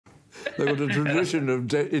They've got a tradition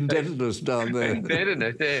of indebtedness down there.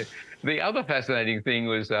 Indebtedness, yeah. The other fascinating thing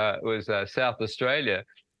was South Australia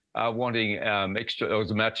wanting extra, or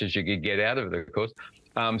as much as you could get out of it, of course,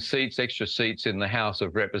 extra seats in the House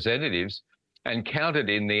of Representatives, and counted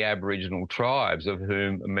in the Aboriginal tribes, of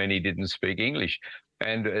whom many didn't speak English.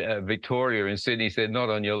 And Victoria and Sydney said, not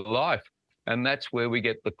on your life. And that's where we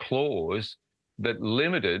get the clause that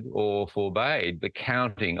limited or forbade the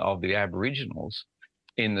counting of the Aboriginals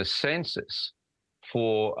in the census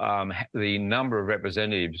for the number of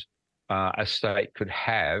representatives a state could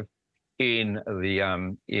have in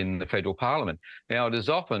the federal parliament. Now, it is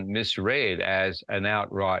often misread as an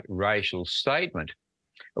outright racial statement.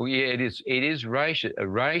 Yeah, it is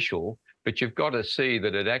racial, but you've got to see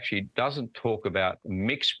that it actually doesn't talk about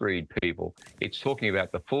mixed breed people. It's talking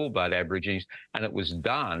about the full blood Aborigines, and it was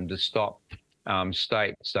done to stop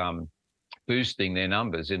states boosting their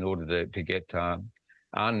numbers in order to get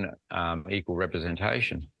unequal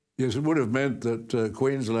representation. Yes, it would have meant that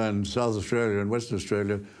Queensland, South Australia and Western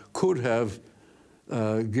Australia could have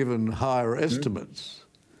given higher estimates.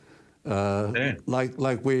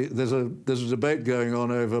 There's a debate going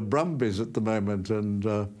on over brumbies at the moment,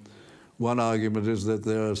 and one argument is that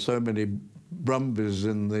there are so many brumbies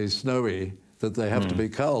in the snowy that they have to be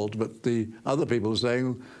culled, but the other people are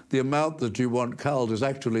saying the amount that you want culled is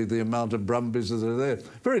actually the amount of brumbies that are there.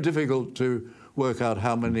 Very difficult to work out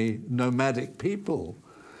how many nomadic people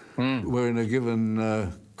were in a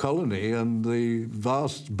given colony, and the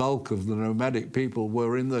vast bulk of the nomadic people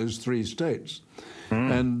were in those three states.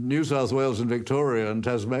 And New South Wales and Victoria and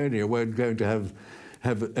Tasmania weren't going to have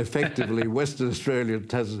effectively Western Australia,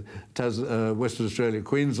 Western Australia,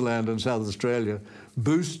 Queensland and South Australia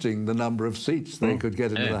boosting the number of seats they could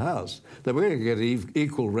get into the House. They were going to get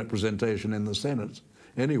equal representation in the Senate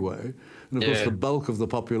anyway. And of course the bulk of the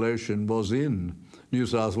population was in New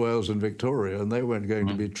South Wales and Victoria, and they weren't going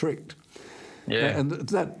to be tricked. And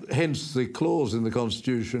hence the clause in the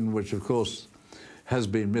Constitution, which of course has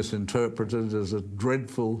been misinterpreted as a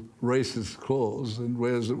dreadful racist clause, and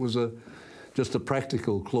whereas it was just a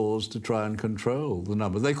practical clause to try and control the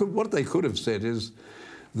number. What they could have said is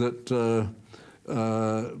that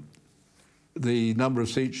the number of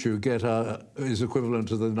seats you get is equivalent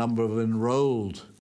to the number of enrolled